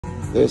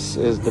This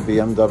is the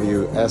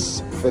BMW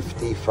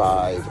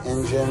S55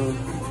 engine.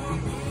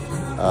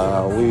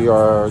 We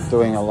are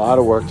doing a lot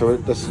of work to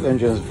it. This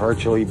engine is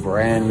virtually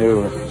brand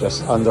new,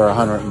 just under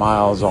 100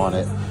 miles on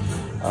it.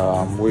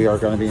 We are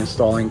going to be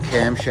installing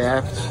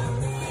camshafts,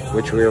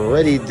 which we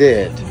already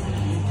did.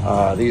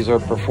 These are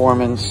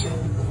performance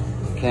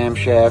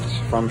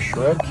camshafts from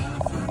Shrek.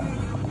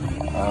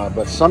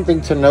 But something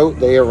to note,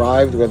 they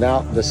arrived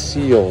without the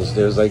seals.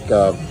 There's like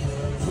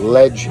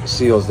ledge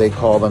seals, they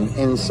call them,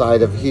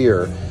 inside of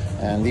here.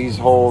 And these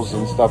holes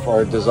and stuff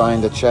are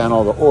designed to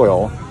channel the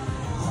oil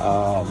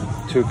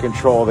to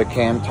control the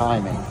cam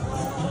timing.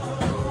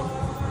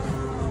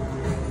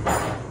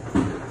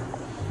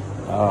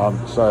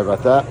 Sorry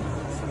about that.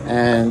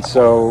 And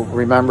so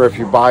remember, if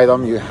you buy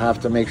them, you have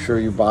to make sure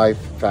you buy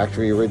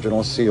factory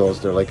original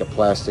seals. They're like a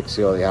plastic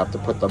seal. You have to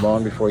put them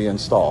on before you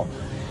install.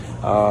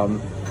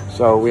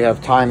 So we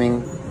have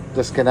timing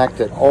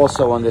disconnected.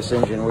 Also on this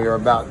engine, we are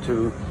about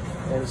to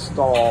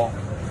install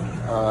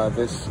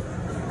this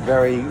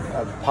very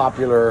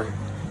popular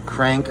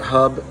crank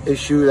hub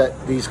issue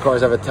that these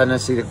cars have a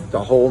tendency to,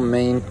 the whole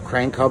main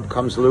crank hub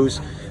comes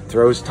loose,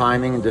 throws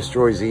timing and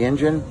destroys the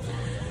engine.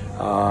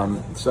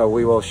 So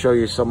we will show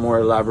you some more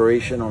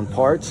elaboration on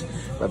parts,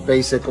 but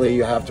basically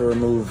you have to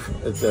remove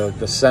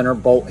the center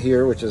bolt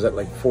here, which is at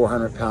like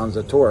 400 pounds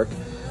of torque.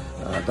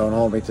 Don't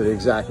hold me to the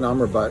exact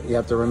number, but you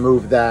have to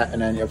remove that,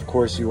 and then of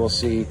course you will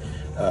see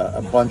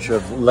a bunch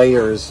of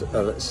layers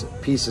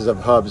of pieces of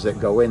hubs that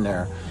go in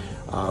there.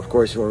 Of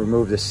course, we'll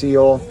remove the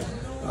seal.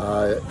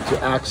 To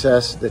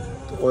access the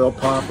oil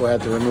pump, we'll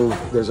have to remove,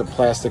 there's a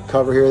plastic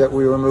cover here that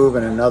we remove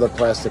and another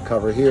plastic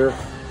cover here,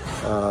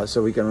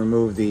 so we can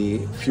remove the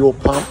fuel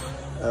pump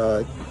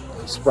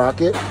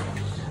sprocket,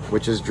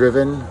 which is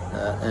driven,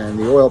 and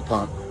the oil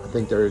pump. I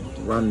think they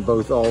run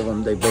both, all of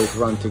them, they both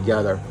run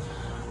together.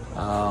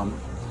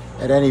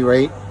 At any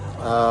rate,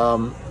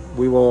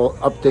 we will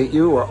update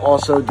you. We're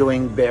also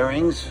doing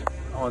bearings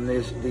on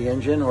the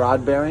engine,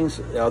 rod bearings,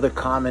 the other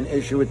common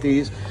issue with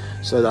these.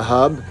 So the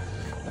hub,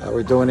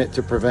 we're doing it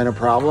to prevent a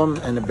problem,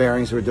 and the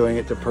bearings, we're doing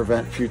it to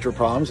prevent future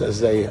problems, as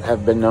they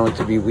have been known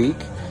to be weak.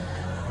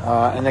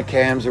 And the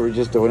cams, we're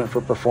just doing it for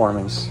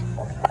performance.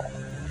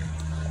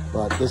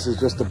 But this is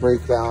just a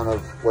breakdown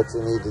of what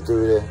you need to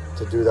do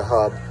to do the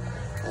hub,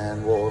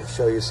 and we'll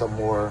show you some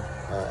more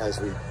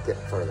as we get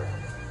further.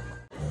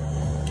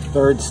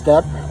 Third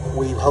step,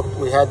 we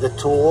had the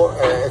tool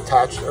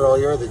attached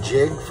earlier, the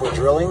jig for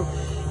drilling,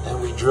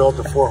 and we drilled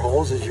the 4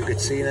 holes, as you can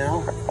see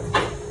now.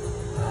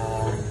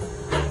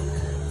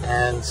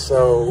 And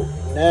so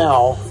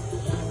now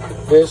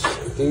this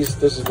is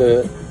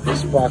the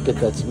sprocket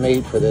that's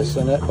made for this.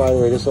 And that, by the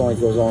way, this only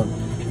goes on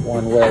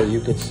one way.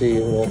 You could see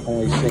it will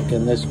only sink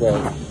in this way.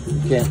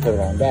 You can't put it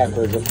on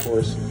backwards, of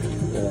course.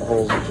 The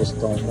holes just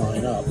don't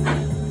line up.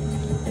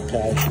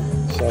 Okay,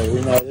 so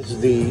we know this is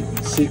the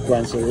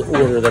sequence or the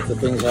order that the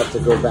things have to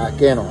go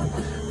back in on.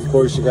 Of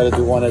course, you got to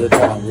do one at a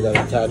time. You got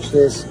to attach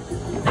this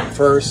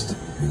first.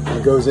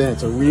 It goes in.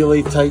 It's a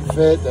really tight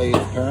fit. They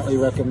apparently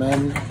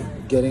recommend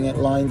getting it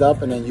lined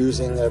up and then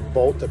using a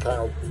bolt to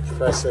kind of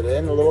press it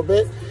in a little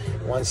bit.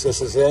 Once this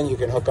is in, you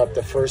can hook up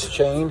the first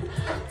chain,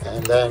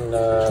 and then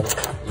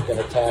you can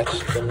attach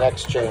the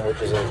next chain,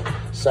 which is a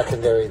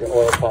secondary, the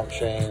oil pump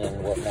chain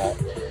and whatnot.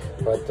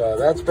 But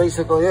that's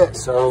basically it.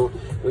 So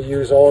we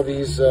use all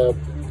these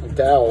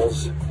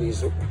dowels,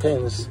 these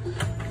pins.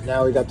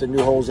 Now we got the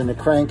new holes in the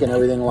crank and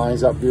everything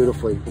lines up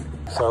beautifully.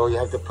 So you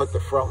have to put the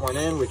front one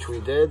in, which we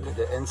did,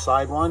 the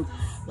inside one.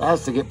 That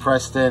has to get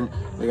pressed in.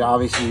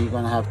 Obviously, you're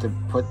going to have to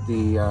put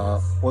the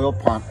oil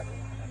pump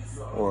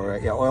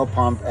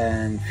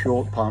and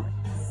fuel pump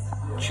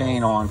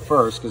chain on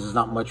first, because there's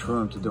not much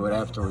room to do it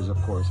afterwards, of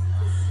course.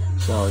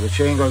 So the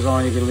chain goes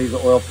on. You can leave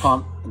the oil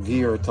pump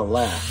gear to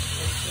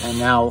last. And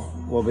now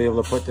we'll be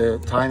able to put the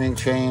timing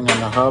chain and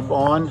the hub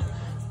on,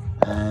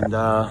 and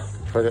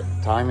put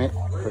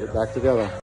it back together.